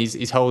shadow and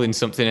he's holding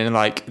something and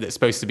like that's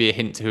supposed to be a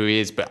hint to who he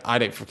is. But I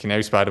don't fucking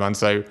know Spider-Man,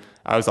 so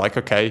I was like,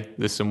 okay,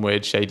 there's some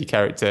weird shady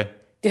character.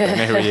 Don't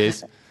know who he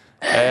is.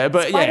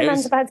 But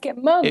Spider-Man's about to get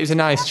mugged. it was a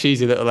nice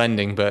cheesy little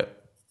ending,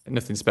 but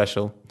nothing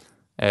special.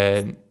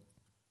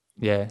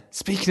 Yeah.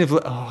 Speaking of,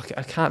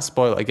 I can't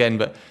spoil it again,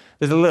 but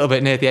there's a little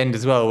bit near the end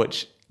as well,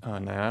 which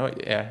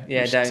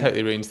which don't.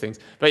 totally ruins things.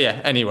 But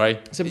yeah, anyway,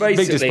 So big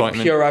basically,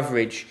 disappointment. pure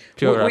average.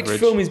 Pure Which average.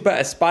 film is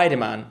better,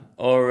 Spider-Man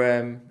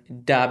or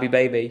Derby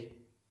Baby?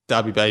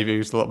 Derby Baby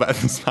was a lot better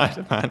than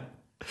Spider-Man.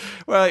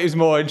 Well, it was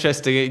more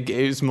interesting.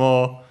 It was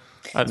more.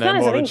 I don't To be know,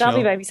 honest, more I think original.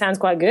 Derby Baby sounds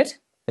quite good.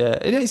 Yeah,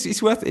 it is.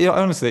 It's worth.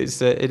 Honestly,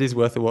 it is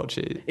worth a watch.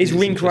 Is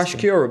Wink Rash interesting.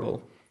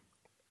 curable?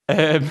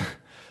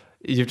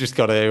 You've just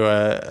got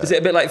to. Is it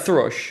a bit like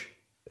Thrush?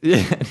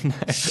 Yeah,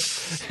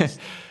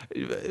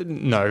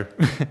 no.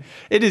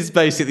 It is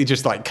basically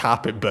just like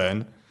carpet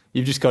burn.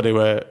 You've just got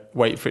to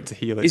wait for it to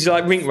heal. Is it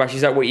like Wink Rash?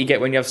 Is that what you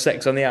get when you have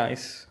sex on the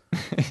ice?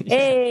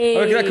 Hey. I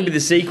reckon that could be the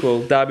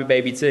sequel, Derby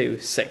Baby 2,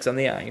 Sex on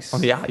the Ice.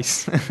 on the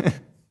ice.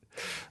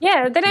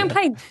 Yeah, they don't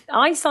play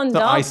ice on Not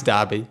Derby. ice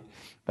derby.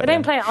 They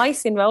don't play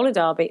ice in roller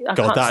derby. I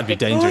God, can't that'd be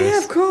speak. Oh dangerous. yeah,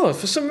 of course.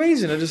 For some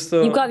reason, I just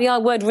thought You've got the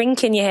old word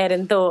rink in your head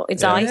and thought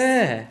it's ice.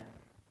 Yeah.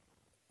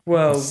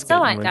 Well, It's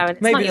all right, Darren.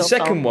 It's maybe not the your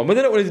second fault. one. Well,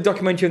 they don't want to do a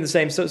documentary on the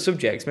same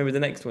subjects. Maybe the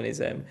next one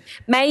is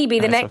Maybe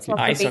the Ice next hockey. one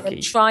could Ice be hockey.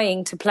 them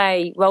trying to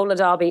play roller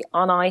derby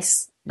on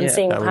ice and Yeah,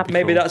 seeing that what would happens. be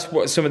maybe cool. that's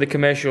what some of the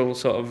commercial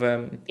sort of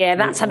Yeah,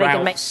 that's how they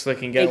can make- routes they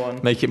can go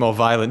on. Make it more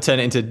violent. Turn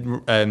it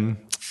into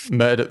not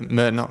murder.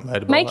 ball,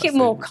 Make that's it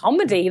more the-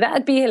 comedy.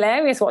 That'd be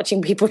hilarious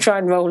watching people try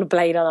and roll a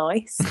blade on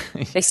ice.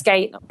 They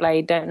skate, not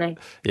blade, don't they?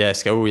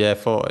 Yes. Oh yeah.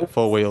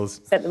 Four wheels.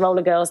 Except the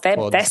roller girls, they're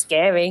Quads.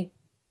 scary.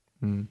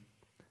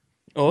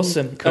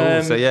 Awesome.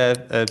 Cool. So yeah,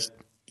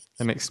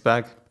 a mixed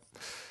bag.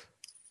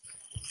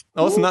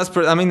 Awesome.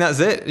 That's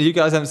it. You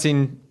guys haven't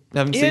seen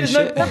yeah, seen there's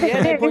no shit.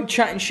 point, no point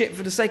chatting shit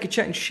for the sake of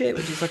chatting shit,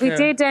 which is like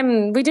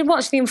We did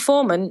watch The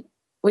Informant,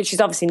 which is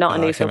obviously not a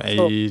new I came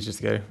film. ages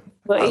ago.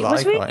 But it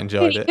was I really, quite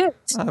enjoyed really it. good.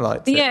 I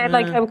liked it. Yeah,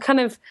 like I kind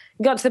of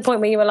got to the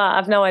point where you were like,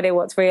 I've no idea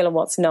what's real and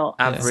what's not.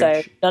 Average.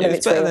 So none It of was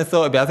it's better real. than I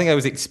thought it'd be. I think I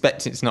was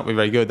expecting it to not be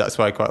very good. That's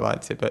why I quite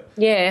liked it. But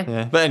Yeah.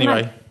 yeah. But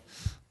anyway,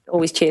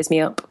 Always cheers me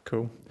up.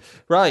 cool.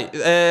 Right.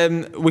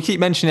 We keep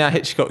mentioning our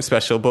Hitchcock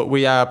special, but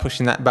we are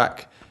pushing that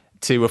back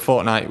to a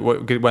fortnight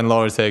when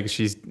Laura's here because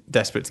she's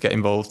desperate to get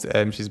involved.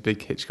 She's a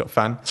big Hitchcock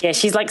fan. Yeah,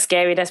 she's like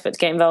scary, desperate to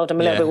get involved. I'm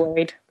a little Yeah. bit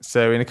worried.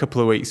 So in a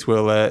couple of weeks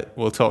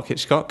we'll talk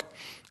Hitchcock.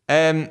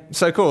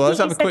 So cool. Let's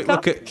have a quick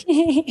look at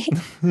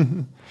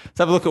let's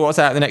have a look at what's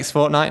out the next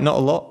fortnight. Not a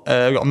lot.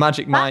 We've got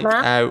Magic Mike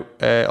Batman.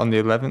 out on the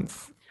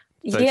 11th.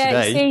 So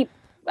Yeah, today. you see,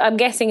 I'm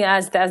guessing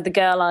as the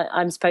girl,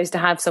 I'm supposed to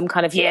have some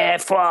kind of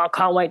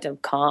can't wait to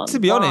can't. To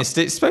be honest,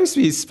 it's supposed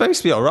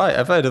to be all right.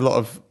 I've heard a lot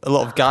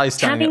of guys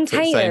standing up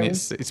to it saying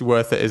Tatum. it's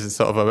worth it as a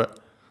sort of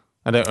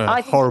I don't know, I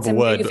a think horrible it's a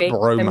word, movie but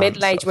for bromance.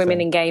 middle-aged sort of women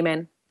thing. and gay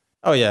men.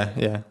 Oh yeah.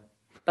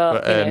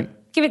 But, But, you know,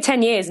 give it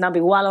 10 years and I'll be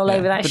well all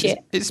over that But shit.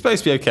 It's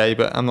supposed to be okay,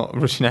 but I'm not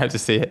rushing out to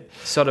see it.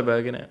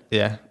 Soderbergh, innit?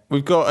 Yeah,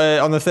 we've got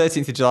on the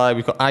 13th of July.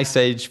 We've got Ice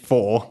Age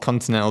 4: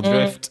 Continental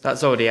Drift.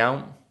 That's already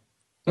out.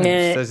 It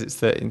Yeah. says it's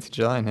 13th of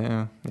July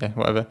now. Yeah,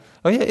 whatever.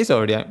 Oh yeah, it is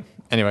already out.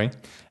 Anyway,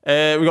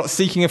 we've got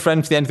Seeking a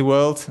Friend for the End of the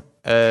World.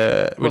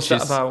 What's Which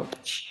that is about?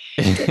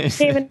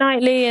 Stephen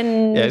Knightley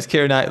and Yeah, it's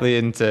Keira Knightley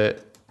and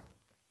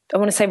I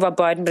want to say Rob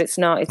Brydon, but it's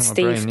not. It's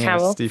Steve Brain, yeah,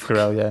 Carroll. Steve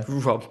Carell, yeah.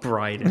 Rob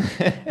Brydon.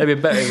 It'd be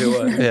better if it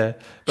was. Yeah,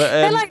 but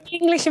They're like the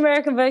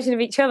English-American version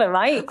of each other,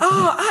 right?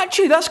 Oh,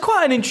 actually, that's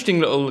quite an interesting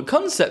little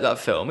concept, that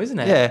film, isn't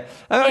it? yeah.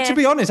 Yeah. To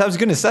be honest, I was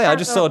going to say I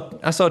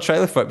saw a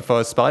trailer for it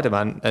before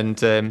Spider-Man,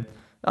 and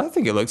I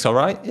think it looks all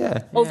right.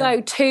 Yeah,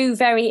 Although two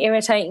very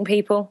irritating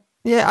people.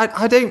 yeah.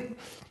 I don't.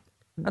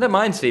 I don't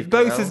mind Steve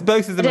Both Carell. of them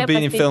I have don't been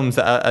mind in Steve- films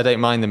that I don't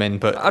mind them in.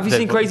 But Have you they've-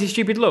 seen Crazy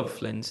Stupid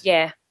Love, Linz?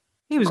 Yeah.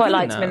 He was Quite good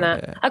in liked him in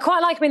that. yeah. I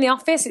quite like him in The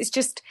Office. It's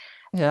just,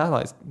 Yeah, I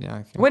like. Yeah,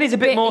 okay. When he's a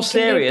bit Bit- more it can be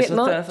a serious, bit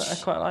I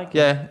much. quite like it.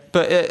 Yeah,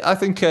 but I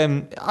think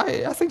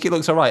I think it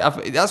looks all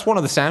right. That's one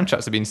of the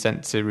soundtracks I've been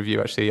sent to review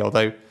actually.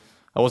 Although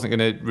I wasn't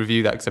going to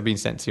review that because I've been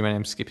sent too many.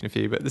 I'm skipping a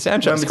few, but the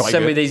soundtrack's Remember to quite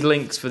send me good. these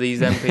links for these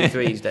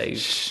MP3s,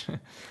 Dave.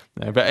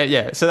 No, but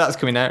yeah, so that's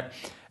coming out,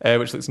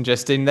 which looks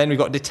interesting. Then we've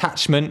got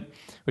Detachment,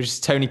 which is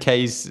Tony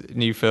Kaye's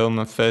new film,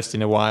 the first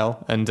in a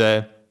while, and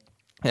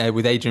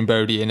with Adrian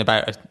Brody and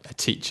about a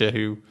teacher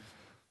who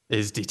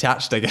is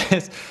detached, I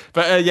guess.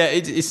 But yeah,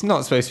 it's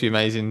not supposed to be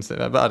amazing, so,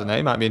 but I don't know,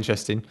 it might be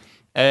interesting.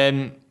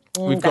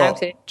 We've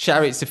got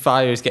Chariots of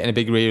Fire is getting a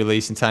big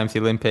re-release in time for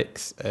the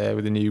Olympics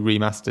with a new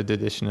remastered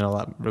edition and all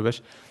that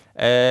rubbish.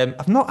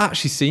 I've not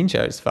actually seen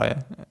Chariots of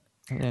Fire.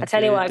 Yeah. I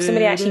tell you what, if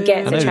somebody actually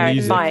gets a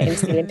Chariots of Fire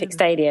into the Olympic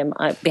Stadium,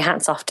 I'd be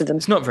hats off to them.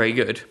 It's not very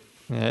good.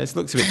 Yeah, it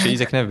looks a bit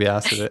cheesy. I can never be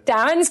arsed with it.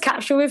 Darren's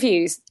capsule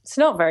reviews. It's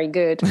not very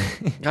good.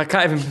 I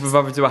can't even be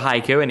bothered to do a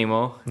haiku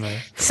anymore. No.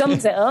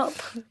 Sums it up.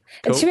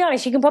 And to be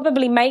honest, you can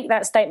probably make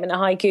that statement a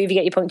haiku if you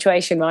get your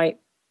punctuation right.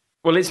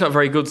 Well, it's not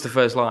very good's the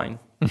first line.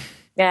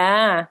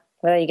 Yeah.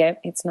 Well, there you go.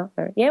 It's not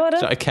very... Yeah, well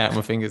done. I count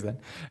my fingers then.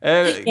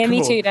 Yeah,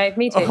 me too, Dave.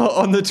 Me too.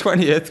 On the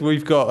 20th,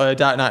 we've got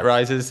Dark Knight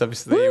Rises,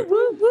 obviously. Woo,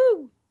 woo,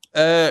 woo.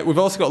 We've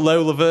also got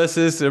Lola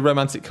Versus, a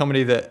romantic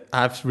comedy that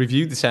I've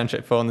reviewed the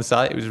soundtrack for on the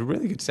site. It was a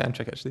really good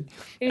soundtrack, actually.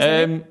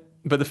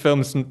 But the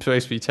film's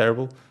supposed to be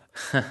terrible.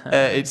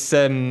 It's,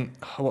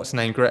 what's the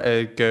name?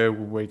 Greta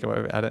Gerwig, I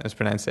don't know how to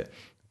pronounce it.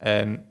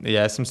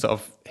 Yeah, some sort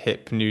of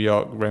hip New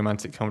York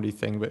romantic comedy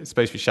thing, but it's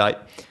supposed to be shite.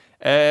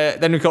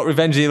 Then we've got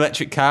Revenge of the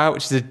Electric Car,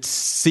 which is a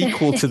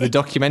sequel to the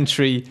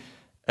documentary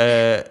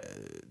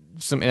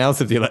something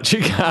else of the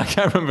electric car. I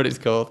can't remember what it's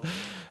called.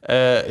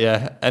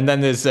 Yeah, and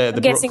then there's I'm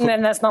guessing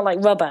then that's not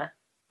like Rubber,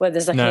 where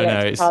there's like an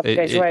electric car that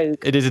goes rogue.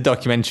 It is a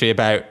documentary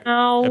about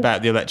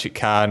the electric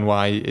car and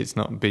why it's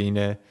not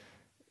been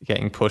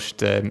getting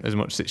pushed as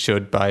much as it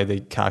should by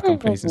the car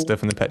companies and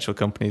stuff, and the petrol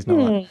companies and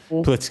all that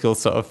political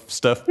sort of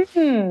stuff.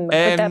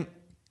 And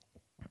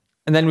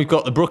then we've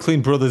got the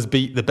Brooklyn Brothers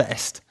Beat the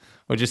Best,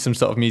 which is some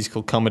sort of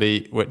musical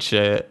comedy, which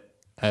one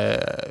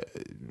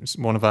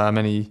of our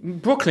many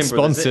Brooklyn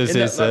sponsors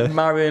Brothers, is like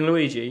Mario and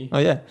Luigi. Oh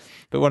yeah,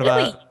 but one of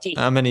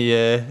our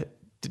many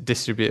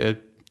distributor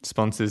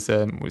sponsors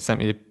sent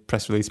me a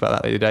press release about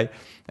that the other day.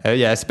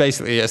 Yeah, it's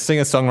basically a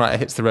singer-songwriter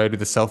hits the road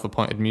with a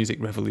self-appointed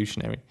music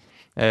revolutionary.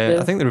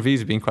 I think the reviews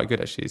have been quite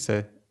good, actually.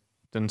 So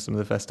done some of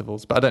the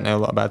festivals, but I don't know a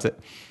lot about it.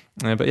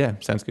 But yeah,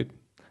 sounds good.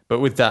 But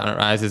with Dark Knight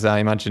Rises, I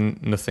imagine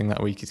nothing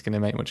that week is going to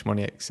make much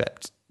money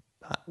except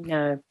that.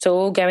 No, it's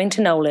all going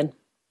to Nolan.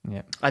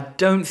 Yeah, I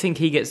don't think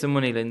he gets the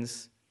money,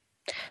 Linz.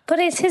 But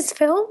it's his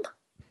film.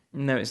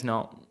 No, it's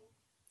not.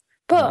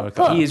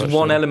 But he is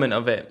one element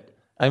of it.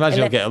 I imagine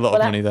he'll get a lot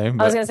of money though. I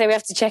was going to say we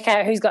have to check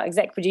out who's got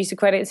exec producer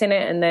credits in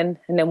it, and then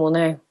we'll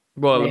know.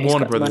 Well,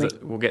 Warner Brothers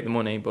will get the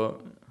money, but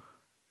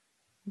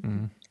do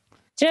you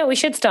know what we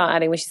should start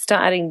adding? We should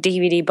start adding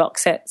DVD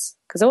box sets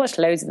because I watched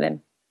loads of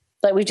them.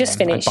 Like we've just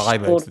finished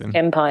Boardwalk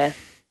Empire.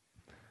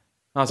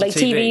 Oh, like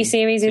TV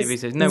series.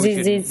 No,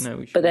 we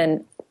shouldn't. But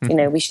then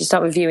we should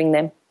start reviewing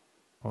them.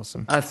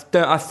 Awesome.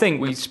 I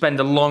think we spend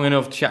long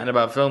enough chatting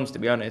about films, to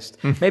be honest.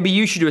 Maybe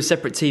you should do a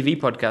separate TV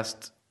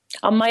podcast.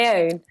 On my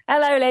own.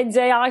 Hello,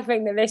 Lindsay. I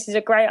think that this is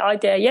a great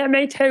idea. Yeah,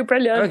 me too.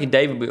 Brilliant. I reckon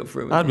Dave would be up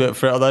for it. I'd be up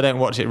for it, although I don't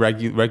watch it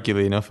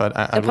regularly enough. The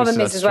problem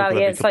is as well,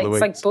 it's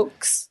like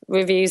books,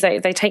 reviews. They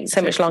take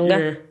so much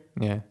longer.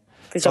 Yeah.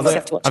 Because you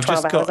have to watch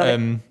 12 hours of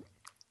it.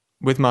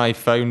 With my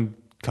phone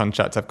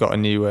contract, I've got a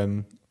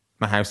new...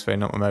 my house phone,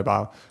 not my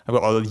mobile. I've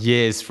got a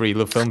year's free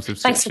Love Film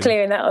subscription. Thanks for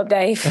clearing that up,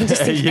 Dave.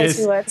 Just in case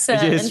we weren't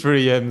certain. A year's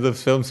free Love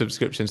Film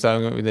subscription, so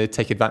I'm going to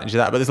take advantage of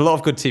that. But there's a lot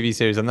of good TV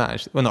series on that.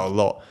 Actually. Well, not a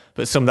lot,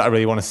 but some that I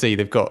really want to see.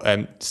 They've got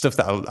stuff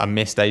that I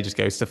missed ages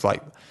ago, stuff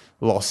like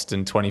Lost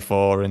and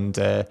 24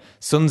 and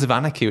Sons of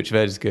Anarchy, which I've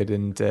heard is good.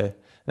 And then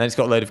it's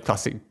got a load of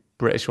classic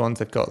British ones.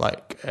 They've got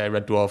like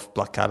Red Dwarf,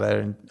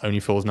 Blackadder, and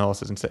Only Fools and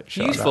Horses and such.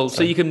 Useful,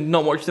 so you can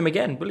not watch them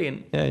again.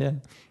 Brilliant. Yeah.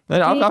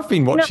 I've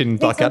been watching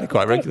Blackadder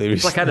quite regularly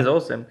recently. Blackadder's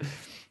awesome.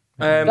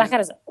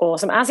 Blackadder's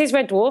awesome. As is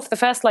Red Dwarf. The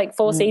first 4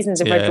 seasons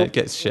of Red Dwarf. It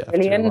gets shit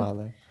brilliant. after a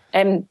while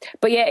though.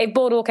 But yeah, if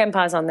Boardwalk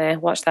Empire's on there,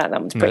 watch that.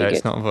 That one's pretty good. No,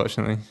 it's not,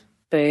 unfortunately.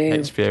 Boo.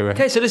 HBO.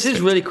 Okay, so this is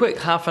really quick,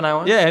 half an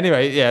hour. Yeah.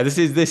 Anyway, this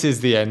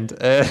is the end.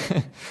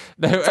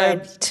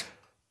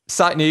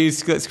 Site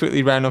news. Let's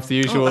quickly round off the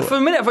usual. For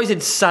a minute, I thought you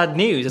said sad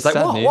news. It's like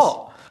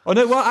what? Oh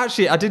no! Well,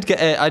 actually, I did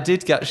get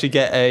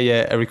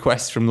a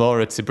request from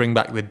Laura to bring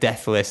back the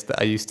death list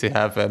that I used to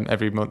have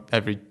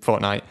every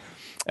fortnight.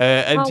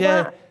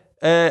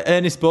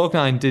 Ernest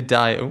Borgnine did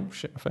die. Oh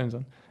shit, my phone's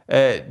on.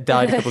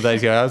 Died a couple of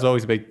days ago. I was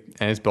always a big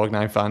Ernest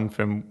Borgnine fan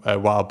from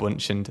Wild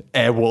Bunch and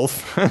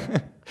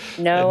Airwolf.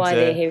 No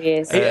idea who he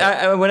is.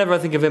 Whenever I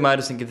think of him, I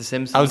just think of The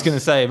Simpsons. I was going to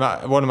say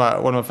one of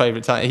my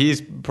favourite times.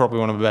 He's probably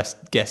one of the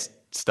best guest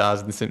stars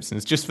in The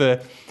Simpsons. Just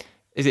for.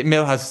 Is it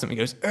Milhouse or something?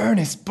 He goes,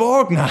 Ernest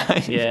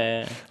Borgnine.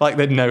 Yeah. Like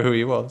they'd know who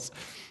he was.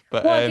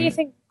 But what do you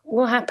think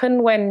will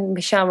happen when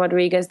Michelle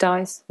Rodriguez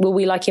dies? Will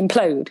we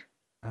implode?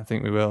 I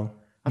think we will.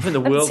 I think the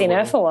I haven't seen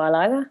her for a while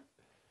either.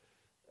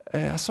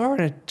 I saw her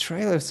in a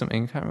trailer of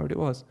something. I can't remember what it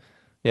was.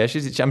 Yeah,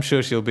 I'm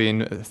sure she'll be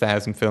in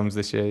 1,000 films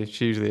this year.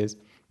 She usually is.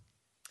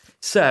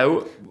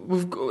 So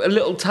we've got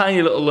a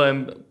tiny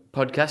little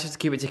podcast just to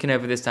keep it ticking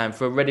over this time.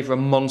 We're ready for a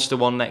monster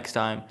one next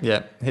time.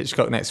 Yeah,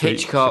 Hitchcock next week.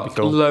 Hitchcock,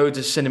 cool. Loads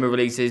of cinema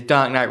releases,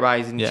 Dark Knight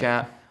Rises in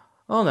chat.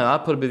 Oh no, I'll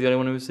probably be the only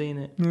one who's seen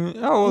it.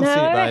 We'll see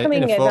it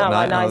in a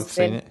fortnight. I'll have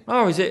seen it.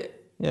 Oh, is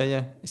it?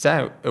 Yeah. It's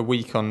out a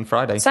week on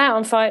Friday. It's out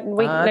on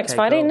next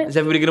Friday, isn't it? Is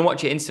everybody going to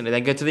watch it instantly?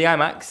 Then go to the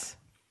IMAX.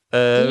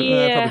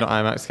 Yeah. Probably not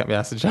IMAX. Can't be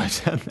asked to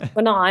drive down there.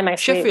 Well, not IMAX.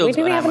 Sheffield's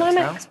do we got have an IMAX IMAX?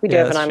 now. We do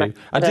have an that's IMAX.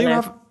 true. I do don't know.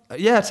 have.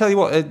 Yeah, I tell you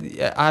what.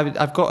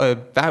 I've got a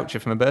voucher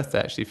for my birthday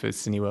actually for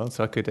Cineworld,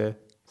 so I could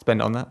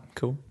spend it on that.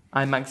 Cool.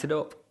 IMAX it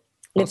up.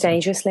 Live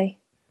dangerously.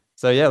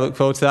 So yeah, look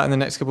forward to that in the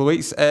next couple of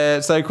weeks.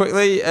 So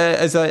quickly,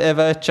 as I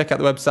ever, check out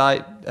the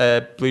website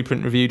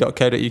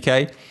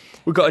blueprintreview.co.uk.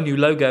 We've got a new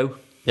logo.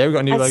 Yeah, we've got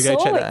a new I logo.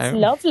 saw Check it. that out.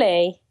 It's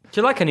lovely.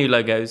 Do you like our new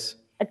logos?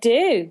 I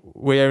do.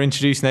 We are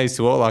introducing those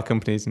to all our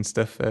companies and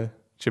stuff.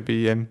 Should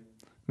be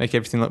make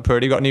everything look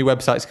pretty. Got new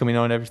websites coming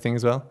on and everything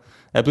as well.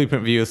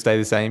 Blueprint Review will stay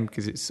the same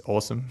because it's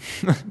awesome.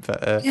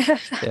 But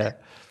yeah,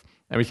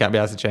 and we can't be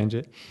asked to change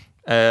it.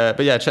 But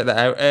yeah, check that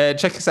out.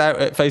 Check us out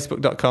at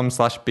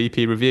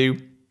facebook.com/BP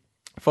Review.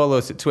 Follow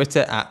us at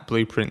Twitter at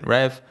Blueprint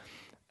Rev.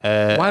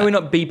 Why are we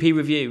not BP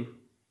Review?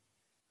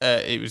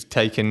 It was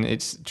taken.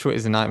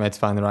 Twitter's a nightmare to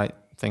find the right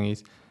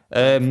thingies.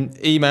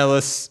 Email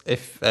us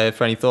if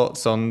for any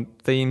thoughts on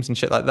themes and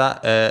shit like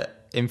that.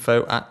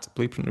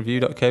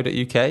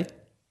 info@blueprintreview.co.uk.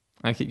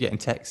 I keep getting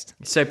text.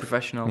 It's so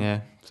professional. Yeah,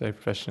 so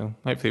professional.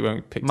 Hopefully it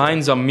won't pick.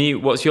 Mine's on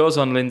mute. What's yours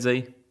on,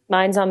 Lindsay?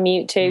 Mine's on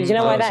mute too. Do you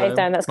know why that is,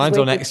 Dan? That's 'cause Mine's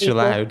we're on good extra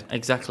people. loud.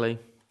 Exactly.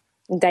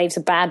 And Dave's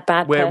a bad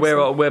person.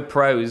 We're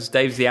pros.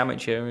 Dave's the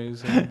amateur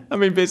who's I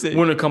mean, busy.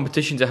 won a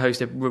competition to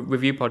host a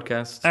review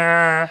podcast.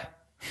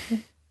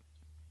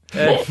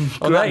 On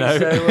that Great.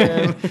 note,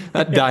 So,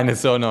 that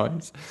dinosaur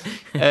noise.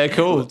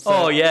 Cool. So-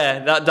 oh yeah,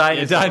 that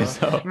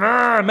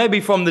dinosaur.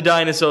 Maybe from the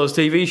Dinosaurs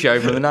TV show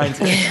from the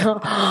 90s.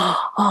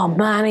 Oh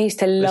man, I used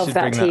to love should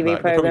that bring that TV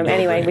back. They program. probably will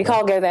Anyway, bring we it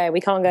can't go there.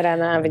 We can't go down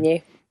that avenue.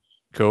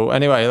 Cool.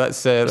 Anyway, let's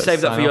Save that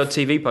sign for your off.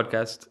 TV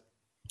podcast.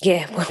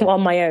 Yeah,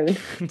 on my own.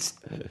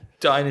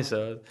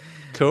 Dinosaurs.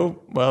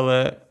 Cool.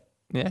 Well,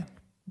 yeah.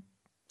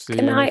 See Good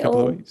you in a night, couple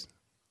all. of weeks.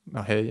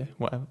 I'll hear you.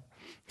 Whatever.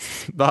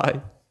 Bye.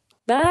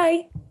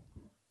 Bye.